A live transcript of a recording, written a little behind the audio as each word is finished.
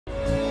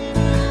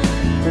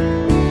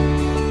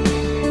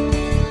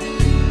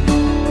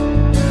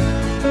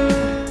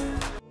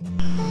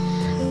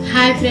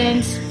Hi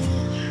friends,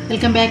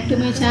 welcome back to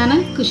my channel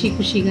ఖుషి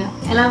ఖుషిగా.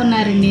 ఎలా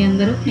ఉన్నారండి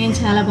అందరూ? నేను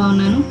చాలా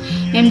బాగున్నాను.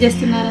 ఏం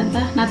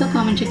చేస్తున్నారంతా నాతో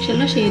కామెంట్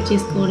సెక్షన్లో షేర్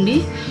చేసుకోండి.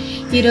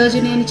 ఈరోజు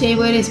నేను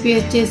చేయబోయే రెసిపీ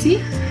వచ్చేసి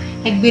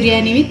ఎగ్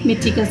బిర్యానీ విత్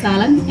మిర్చి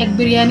సాలన్. ఎగ్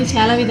బిర్యానీ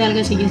చాలా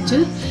విధాలుగా చేయొచ్చు.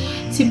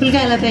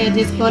 సింపుల్గా ఎలా తయారు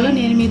చేసుకోవాలో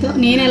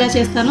నేను ఎలా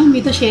చేస్తానో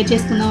మీతో షేర్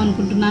చేసుకుందాం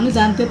అనుకుంటున్నాను.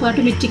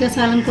 దాంతోపాటు మిర్చి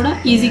సాలన్ కూడా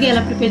ఈజీగా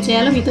ఎలా ప్రిపేర్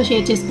చేయాలో మీతో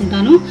షేర్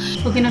చేసుకుంటాను.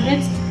 ఓకేనా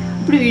ఫ్రెండ్స్?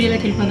 ఇప్పుడు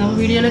వీడియోలోకి వెళ్ళిపోదాము.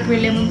 వీడియోలోకి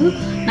వెళ్ళే ముందు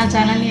నా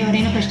ఛానల్ని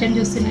ఎవరైనా ఫస్ట్ టైం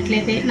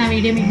చూస్తున్నట్లయితే, నా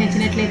వీడియో మీకు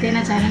నచ్చినట్లయితే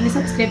నా ఛానల్ని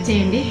సబ్స్క్రైబ్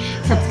చేయండి.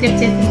 సబ్స్క్రైబ్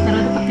చేసిన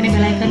తర్వాత పక్కనే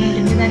బెల్ ఐకాన్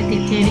ఉంటుంది, దాన్ని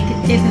క్లిక్ చేయండి.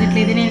 క్లిక్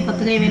చేసినట్లయితే నేను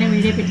కొత్తగా ఏమైనా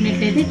వీడియో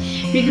పెట్టినట్లయితే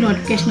మీకు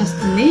నోటిఫికేషన్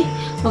వస్తుంది.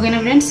 ఓకేనా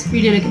ఫ్రెండ్స్?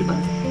 వీడియోలోకి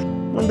వెళ్ళిపోదాం.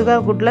 ముందుగా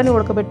గుడ్లని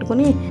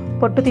ఉడకబెట్టుకుని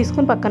పొట్టు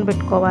తీసుకుని పక్కన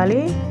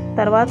పెట్టుకోవాలి.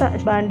 తర్వాత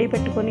బాండీ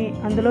పెట్టుకుని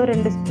అందులో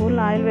 2 స్పూన్ల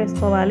ఆయిల్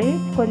వేసుకోవాలి.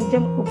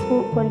 కొంచెం ఉప్పు,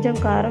 కొంచెం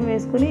కారం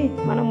వేసుకుని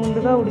మనం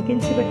ముందుగా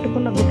ఉడికించి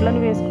పెట్టుకున్న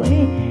గుడ్లను వేసుకొని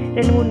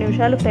 2-3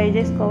 నిమిషాలు ఫ్రై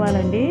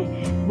చేసుకోవాలండి.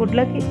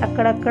 గుడ్లకి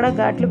అక్కడక్కడ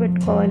ఘాట్లు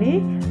పెట్టుకోవాలి.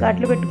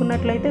 ఘాట్లు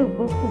పెట్టుకున్నట్లయితే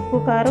ఉప్పు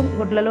కారం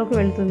గుడ్లలోకి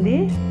వెళ్తుంది.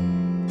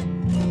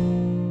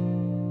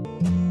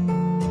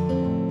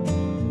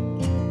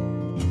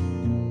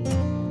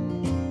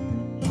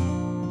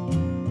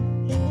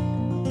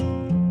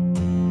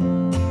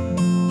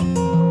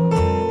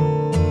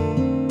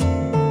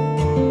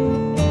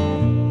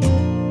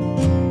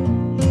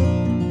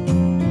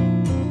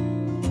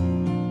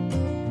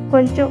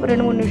 కొంచెం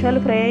 2-3 నిమిషాలు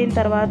ఫ్రై అయిన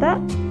తర్వాత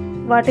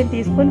వాటిని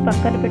తీసుకొని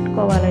పక్కన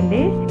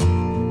పెట్టుకోవాలండి.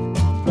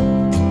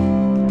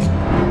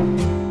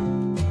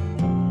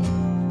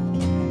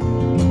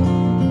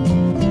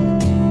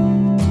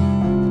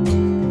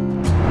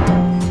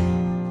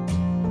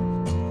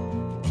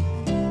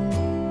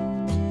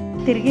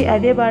 తిరిగి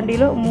అదే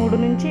బాండీలో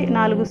 3 నుంచి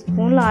 4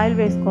 స్పూన్ల ఆయిల్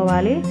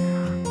వేసుకోవాలి.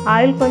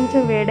 ఆయిల్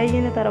కొంచెం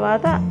వేడయిన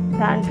తర్వాత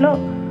దాంట్లో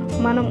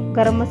మనం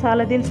గరం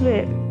మసాలా దినుసులు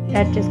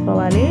యాడ్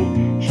చేసుకోవాలి.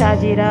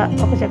 షాజీరా,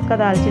 1 చెక్క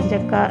దాల్చిన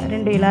చెక్క,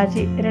 2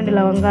 ఇలాచి, 2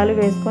 లవంగాలు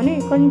వేసుకొని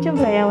కొంచెం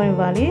ఫ్రై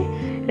అవ్వనివ్వాలి.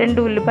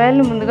 2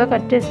 ఉల్లిపాయలను ముందుగా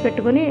కట్ చేసి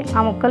పెట్టుకుని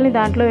ఆ ముక్కల్ని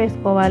దాంట్లో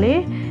వేసుకోవాలి.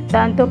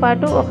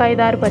 దాంతోపాటు ఒక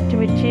 5-6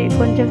 పచ్చిమిర్చి,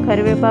 కొంచెం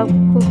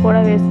కరివేపాకు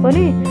కూడా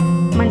వేసుకొని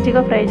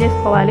మంచిగా ఫ్రై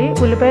చేసుకోవాలి.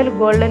 ఉల్లిపాయలు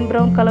గోల్డెన్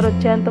బ్రౌన్ కలర్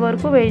వచ్చేంత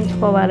వరకు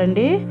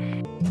వేయించుకోవాలండి.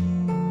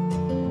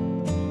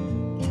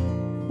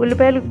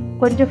 ఉల్లిపాయలు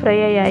కొంచెం ఫ్రై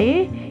అయ్యాయి.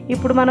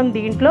 ఇప్పుడు మనం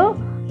దీంట్లో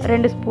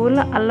 2 స్పూన్ల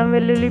అల్లం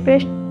వెల్లుల్లి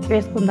పేస్ట్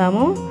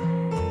వేసుకుందాము.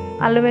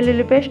 అల్లం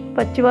వెల్లుల్లి పేస్ట్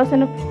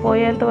పచ్చివాసన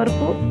పోయేంత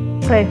వరకు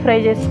ఫ్రై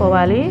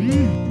చేసుకోవాలి.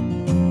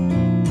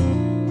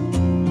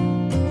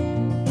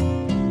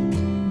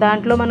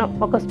 దాంట్లో మనం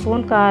 1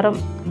 స్పూన్ కారం,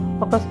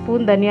 1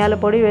 స్పూన్ ధనియాల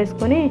పొడి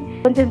వేసుకొని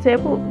కొంచెం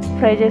సేపు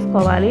ఫ్రై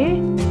చేసుకోవాలి.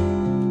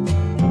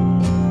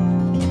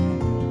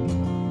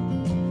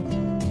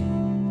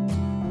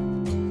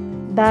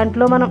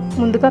 దాంట్లో మనం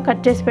ముందుగా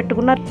కట్ చేసి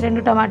పెట్టుకున్న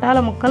 2 టమాటాల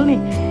ముక్కల్ని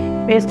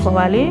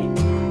వేసుకోవాలి.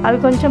 అవి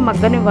కొంచెం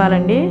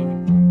మగ్గనివ్వాలండి.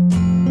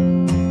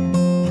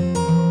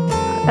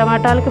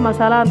 టమాటాలకి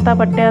మసాలా అంతా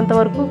పట్టేంత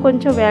వరకు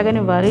కొంచెం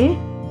వేగనివ్వాలి.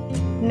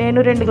 నేను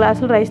 2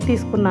 గ్లాసులు రైస్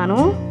తీసుకున్నాను.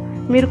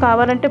 మీరు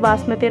కావాలంటే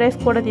బాస్మతి రైస్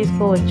కూడా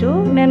తీసుకోవచ్చు.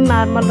 నేను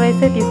నార్మల్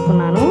రైసే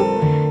తీసుకున్నాను.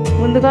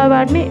 ముందుగా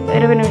వాటిని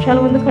 20 నిమిషాల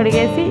ముందు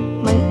కడిగేసి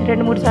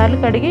 2-3 సార్లు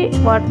కడిగి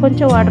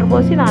కొంచెం వాటర్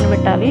పోసి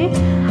నానబెట్టాలి.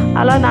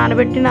 అలా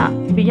నానబెట్టిన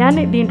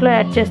బియ్యాన్ని దీంట్లో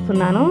యాడ్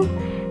చేస్తున్నాను.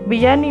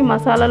 బియ్యాన్ని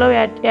మసాలాలో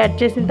యాడ్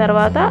చేసిన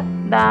తర్వాత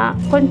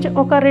కొంచెం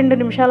ఒక 2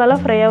 నిమిషాలు అలా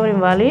ఫ్రై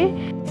అవ్వనివ్వాలి.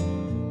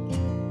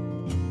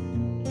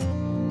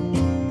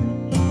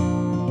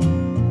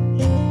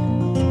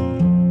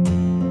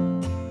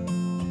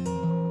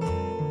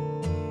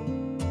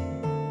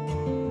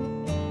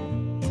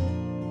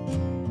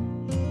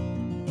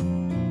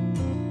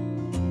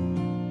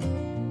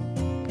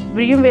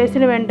 బియ్యం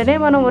వేసిన వెంటనే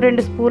మనం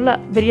 2 స్పూన్ల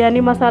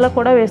బిర్యానీ మసాలా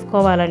కూడా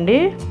వేసుకోవాలండి.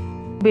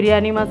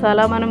 బిర్యానీ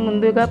మసాలా మనం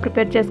ముందుగా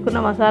ప్రిపేర్ చేసుకున్న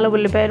మసాలా,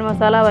 ఉల్లిపాయల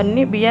మసాలా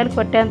అవన్నీ బియ్యానికి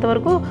పట్టేంత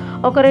వరకు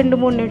ఒక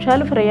 2-3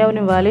 నిమిషాలు ఫ్రై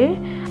అవనివ్వాలి.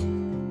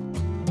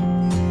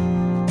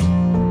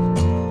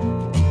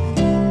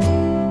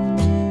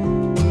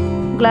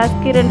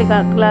 గ్లాస్కి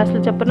 2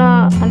 గ్లాసులు చొప్పున,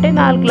 అంటే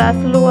 4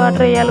 గ్లాసులు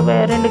వాటర్ వేయాలి.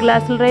 2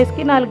 గ్లాసుల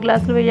రైస్కి 4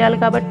 గ్లాసులు వేయాలి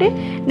కాబట్టి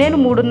నేను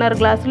 3.5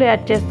 గ్లాసులు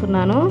యాడ్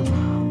చేస్తున్నాను.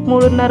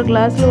 3.5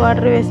 గ్లాసులు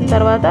వాటర్ వేసిన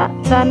తర్వాత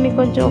దాన్ని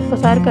కొంచెం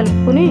ఒక్కసారి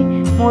కలుపుకొని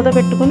మూత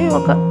పెట్టుకుని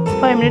ఒక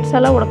 5 మినిట్స్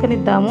అలా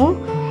ఉడకనిద్దాము.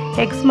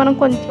 ఎగ్స్ మనం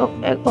కొంచెం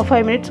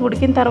 5 మినిట్స్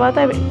ఉడికిన తర్వాత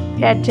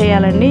యాడ్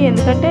చేయాలండి.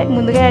 ఎందుకంటే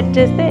ముందుగా యాడ్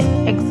చేస్తే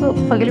ఎగ్స్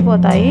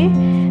పగిలిపోతాయి.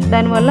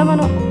 దానివల్ల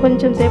మనం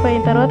కొంచెం సేపు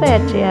అయిన తర్వాత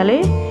యాడ్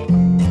చేయాలి.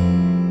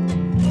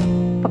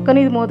 పక్కన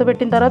ఇది మూత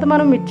పెట్టిన తర్వాత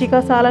మనం మిర్చి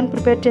సాలన్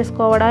ప్రిపేర్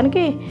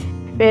చేసుకోవడానికి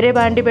వేరే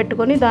బాండి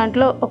పెట్టుకొని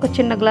దాంట్లో ఒక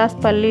చిన్న గ్లాస్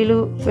పల్లీలు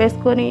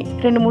వేసుకొని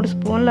 2-3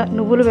 స్పూన్ల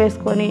నువ్వులు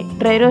వేసుకొని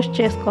డ్రై రోస్ట్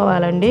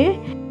చేసుకోవాలండి.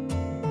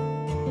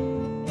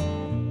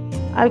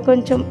 అవి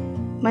కొంచెం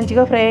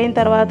మంచిగా ఫ్రై అయిన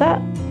తర్వాత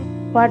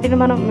వాటిని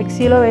మనం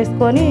మిక్సీలో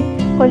వేసుకొని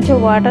కొంచెం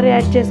వాటర్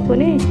యాడ్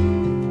చేసుకొని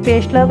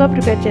పేస్ట్ లాగా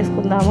ప్రిపేర్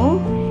చేసుకుందాము.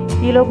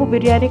 ఈలోపు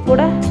బిర్యానీ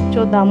కూడా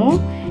చూద్దాము.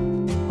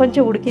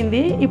 కొంచెం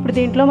ఉడికింది. ఇప్పుడు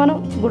దీంట్లో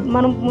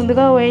మనం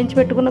ముందుగా వేయించి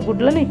పెట్టుకున్న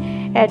గుడ్లని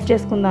యాడ్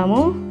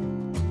చేసుకుందాము.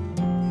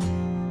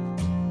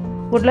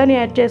 గుడ్లని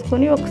యాడ్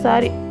చేసుకొని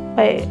ఒకసారి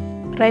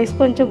రైస్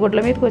కొంచెం గుడ్ల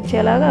మీదకి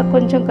వచ్చేలాగా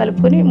కొంచెం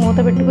కలుపుకొని మూత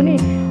పెట్టుకుని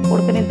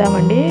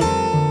ఉడకనిద్దామండి.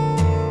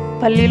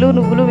 పల్లీలు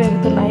నువ్వులు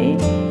వేగుతున్నాయి.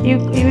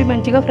 ఇవి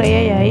మంచిగా ఫ్రై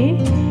అయ్యాయి.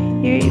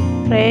 ఇవి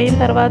ఫ్రై అయిన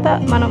తర్వాత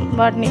మనం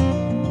వాటిని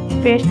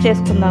పేస్ట్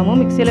చేసుకుందాము.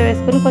 మిక్సీలో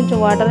వేసుకుని కొంచెం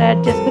వాటర్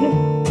యాడ్ చేసుకుని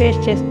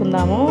పేస్ట్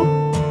చేసుకుందాము.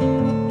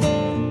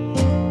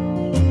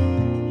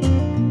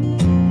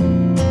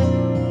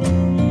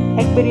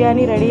 ఎగ్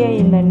బిర్యానీ రెడీ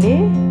అయ్యిందండి.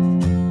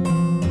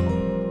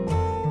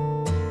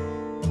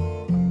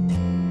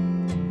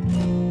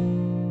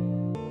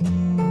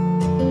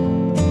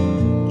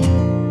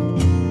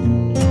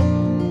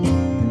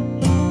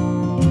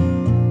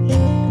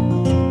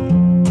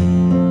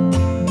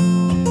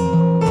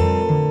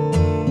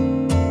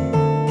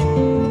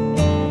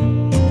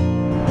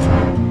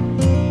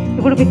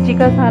 ఇప్పుడు మిర్చి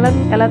కా సాలన్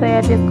ఎలా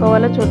తయారు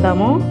చేసుకోవాలో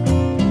చూద్దాము.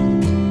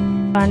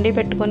 బాండీ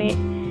పెట్టుకొని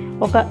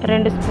ఒక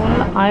 2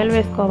 స్పూన్ల ఆయిల్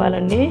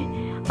వేసుకోవాలండి.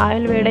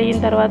 ఆయిల్ వేడయిన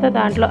తర్వాత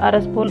దాంట్లో 1/2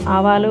 స్పూన్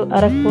ఆవాలు,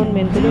 1/2 స్పూన్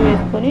మెంతులు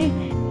వేసుకొని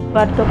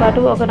వాటితో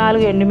పాటు ఒక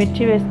 4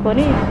 ఎండుమిర్చి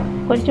వేసుకొని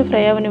కొంచెం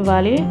ఫ్రై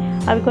అవనివ్వాలి.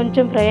 అవి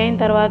కొంచెం ఫ్రై అయిన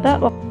తర్వాత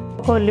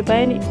ఒక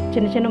ఉల్లిపాయని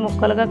చిన్న చిన్న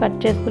ముక్కలుగా కట్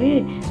చేసుకుని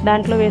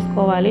దాంట్లో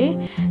వేసుకోవాలి.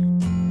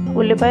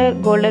 ఉల్లిపాయ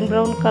గోల్డెన్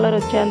బ్రౌన్ కలర్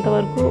వచ్చేంత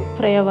వరకు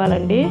ఫ్రై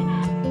అవ్వాలండి.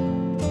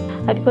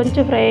 అది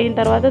కొంచెం ఫ్రై అయిన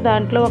తర్వాత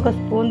దాంట్లో 1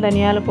 స్పూన్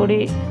ధనియాల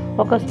పొడి,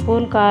 1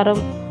 స్పూన్ కారం,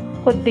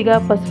 కొద్దిగా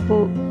పసుపు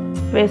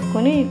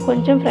వేసుకొని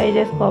కొంచెం ఫ్రై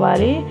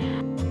చేసుకోవాలి.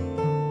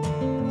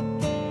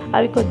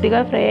 అవి కొద్దిగా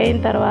ఫ్రై అయిన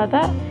తర్వాత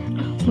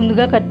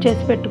ముందుగా కట్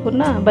చేసి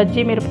పెట్టుకున్న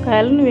బజ్జీ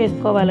మిరపకాయలను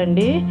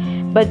వేసుకోవాలండి.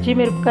 బజ్జీ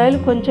మిరపకాయలు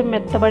కొంచెం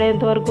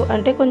మెత్తబడేంత వరకు,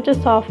 అంటే కొంచెం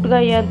సాఫ్ట్గా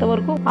అయ్యేంత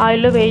వరకు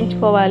ఆయిల్లో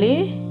వేయించుకోవాలి.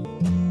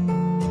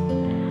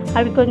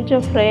 అవి కొంచెం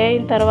ఫ్రై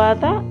అయిన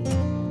తర్వాత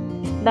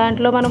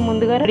దాంట్లో మనం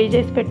ముందుగా రెడీ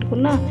చేసి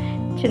పెట్టుకున్న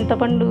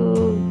చింతపండు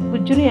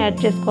గుజ్జుని యాడ్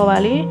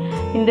చేసుకోవాలి.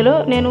 ఇందులో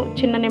నేను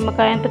చిన్న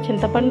నిమ్మకాయ అంత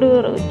చింతపండు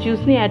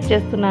జ్యూస్ని యాడ్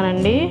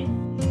చేస్తున్నానండి.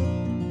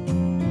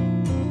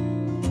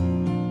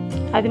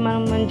 అది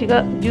మనం మంచిగా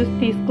జ్యూస్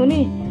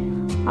తీసుకుని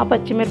ఆ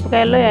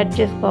పచ్చిమిరపకాయల్లో యాడ్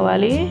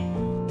చేసుకోవాలి.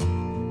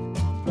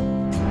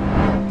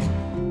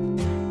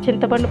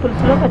 చింతపండు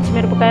పులుసులో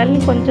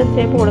పచ్చిమిరపకాయలని కొంచెం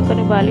సేపు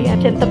ఉడకనివ్వాలి. ఆ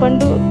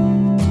చింతపండు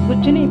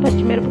గుజ్జుని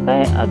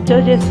పచ్చిమిరపకాయ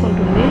అబ్జర్వ్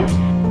చేసుకుంటుంది.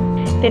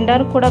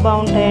 తినడానికి కూడా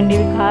బాగుంటాయండి.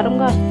 ఇవి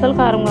కారంగా అస్సలు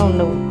కారంగా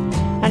ఉండవు.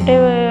 అంటే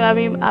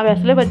అవి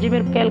అసలే బజ్జీ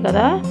మిరపకాయలు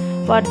కదా,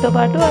 వాటితో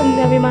పాటు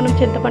అవి మనం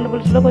చింతపండు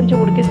పులుసులో కొంచెం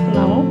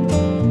ఉడికిస్తున్నాము.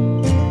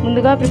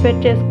 ముందుగా ప్రిపేర్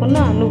చేసుకున్న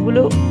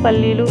నువ్వులు,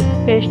 పల్లీలు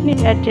పేస్ట్ని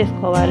యాడ్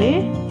చేసుకోవాలి.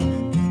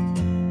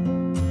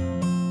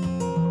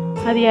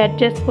 అది యాడ్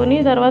చేసుకొని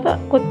తర్వాత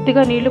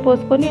కొద్దిగా నీళ్లు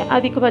పోసుకొని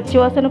అది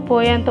పచ్చివాసన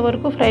పోయేంత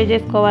వరకు ఫ్రై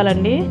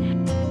చేసుకోవాలండి.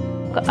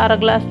 ఒక 1/2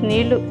 గ్లాస్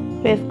నీళ్లు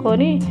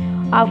వేసుకొని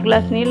 1/2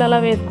 గ్లాస్ నీళ్ళు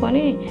అలా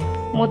వేసుకొని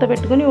మూత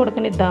పెట్టుకుని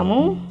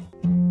ఉడకనిద్దాము.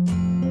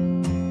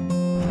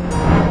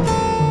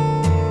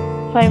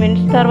 5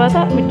 మినిట్స్ తర్వాత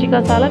మిర్చి కా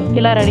సాలన్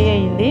ఇలా రెడీ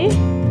అయ్యింది.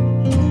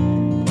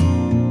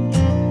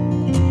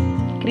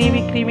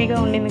 క్రీమీగా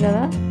ఉండింది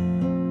కదా.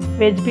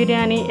 వెజ్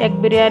బిర్యానీ, ఎగ్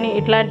బిర్యానీ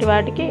ఇట్లాంటి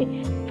వాటికి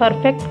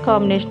పర్ఫెక్ట్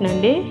కాంబినేషన్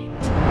అండి.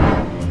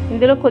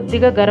 ఇందులో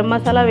కొద్దిగా గరం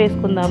మసాలా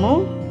వేసుకుందాము.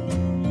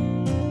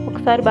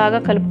 ఒకసారి బాగా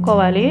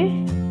కలుపుకోవాలి.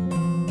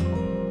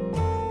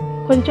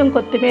 కొంచెం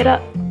కొత్తిమీర,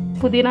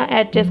 పుదీనా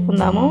యాడ్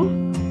చేసుకుందాము.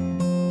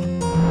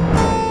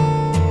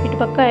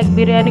 ఇటుపక్క ఎగ్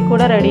బిర్యానీ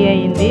కూడా రెడీ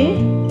అయ్యింది.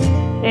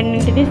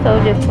 రెండింటిని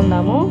సర్వ్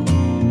చేసుకుందాము.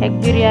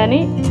 ఎగ్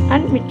బిర్యానీ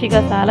అండ్ మిర్చి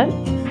కా సాలన్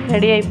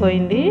రెడీ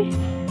అయిపోయింది.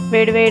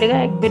 వేడివేడిగా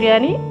ఎగ్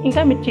బిర్యానీ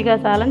ఇంకా మిర్చి కా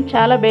సాలన్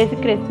చాలా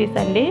బేసిక్ రెసిపీస్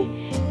అండి.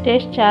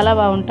 టేస్ట్ చాలా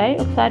బాగుంటాయి.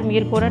 ఒకసారి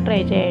మీరు కూడా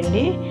ట్రై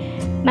చేయండి.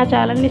 నా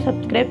ఛానల్ని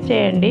సబ్స్క్రైబ్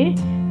చేయండి.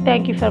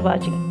 Thank you for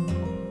watching.